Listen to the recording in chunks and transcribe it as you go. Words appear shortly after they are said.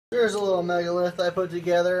Here's a little megalith I put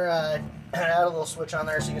together. I add a little switch on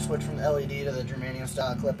there so you can switch from the LED to the germanium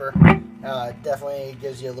style clipper. It definitely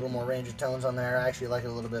gives you a little more range of tones on there. I actually like it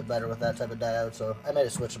a little bit better with that type of diode, so I made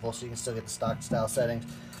it switchable so you can still get the stock style settings.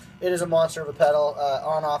 It is a monster of a pedal,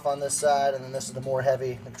 on-off on this side, and then this is the more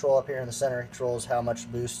heavy. The control up here in the center controls how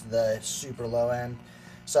much boost the super low end.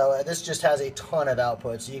 So this just has a ton of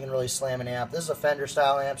output, so you can really slam an amp. This is a Fender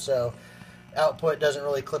style amp, so output doesn't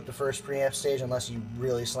really clip the first preamp stage unless you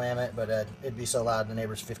really slam it, but it'd be so loud the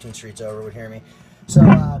neighbors 15 streets over would hear me. So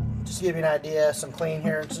just to give you an idea, some clean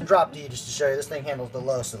here, some drop D just to show you. This thing handles the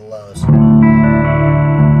lowest of the lows.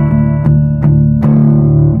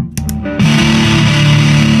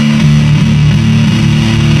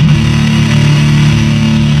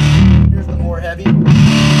 Here's the more heavy.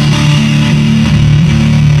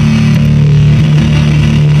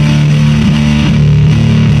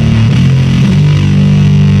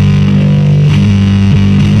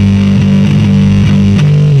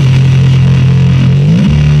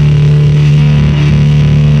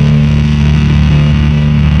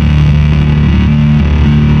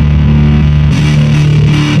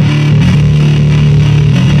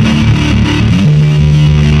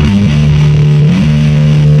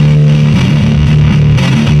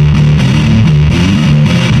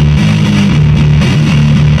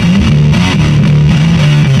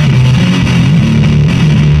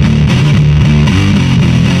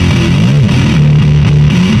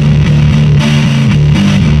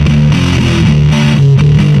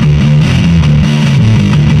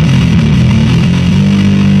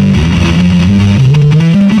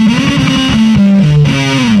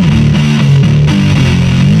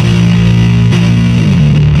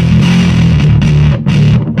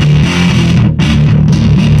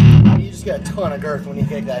 Ton of girth when you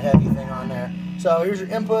kick that heavy thing on there. So here's your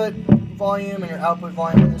input volume and your output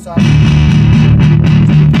volume on this side.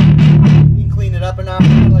 You can clean it up enough,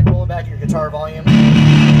 kind of like rolling back your guitar volume.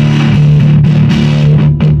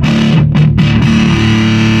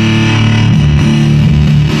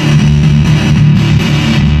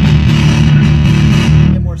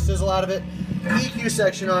 Get more sizzle out of it. The EQ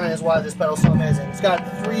section on it is why this pedal's so amazing. It's got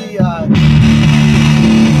 3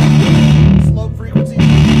 slope frequencies.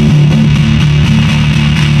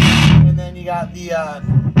 You got the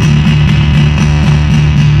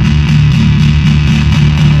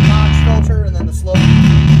notch filter and then the slope.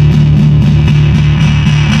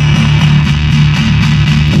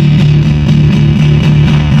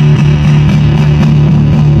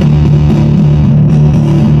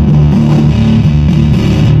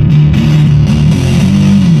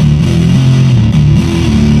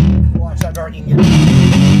 Watch how dark you can get.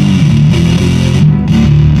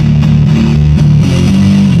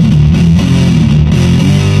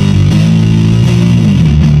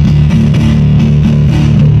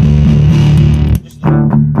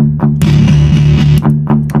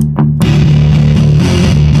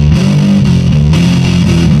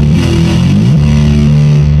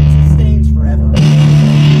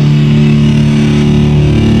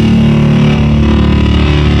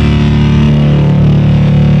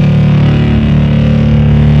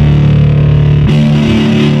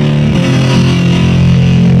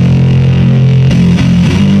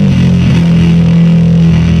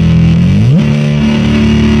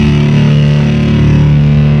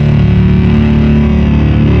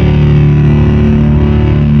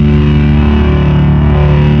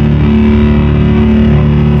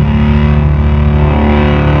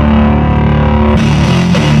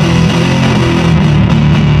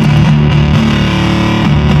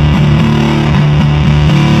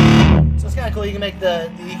 You can make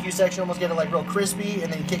the EQ section almost get it like real crispy,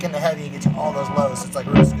 and then you kick in the heavy and get you all those lows, so it's like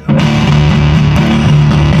real scoop.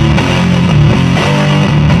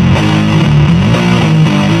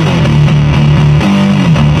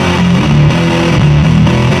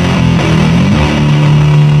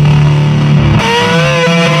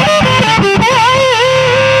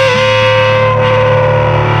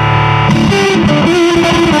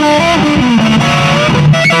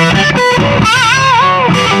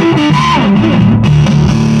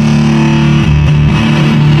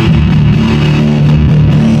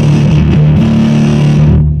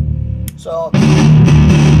 So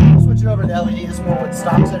I'll switch it over to LED. This is more what the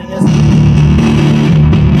stock setting is.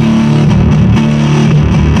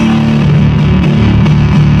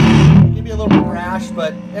 It can be a little more brash,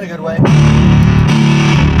 but in a good way.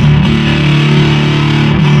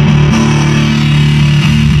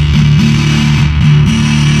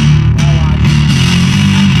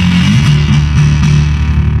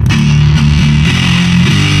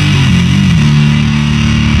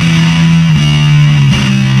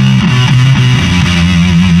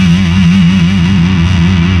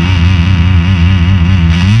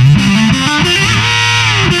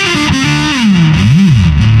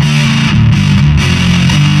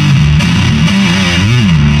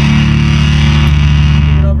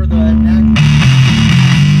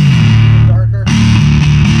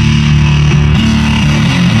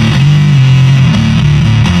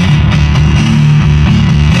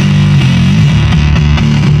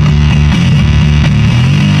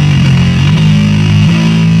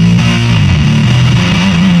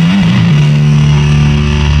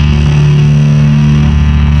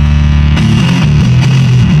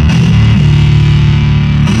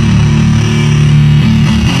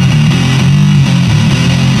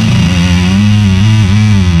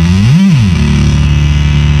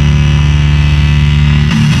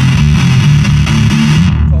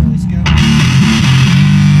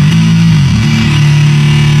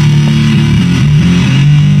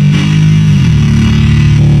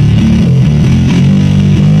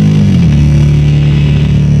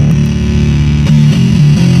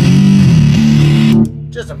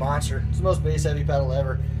 monster. It's the most bass heavy pedal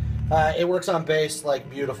ever. It works on bass like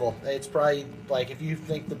beautiful. It's probably like if you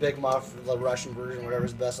think the big muff, the Russian version, whatever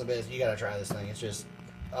is the best of bass, you gotta try this thing. It's just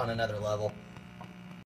on another level.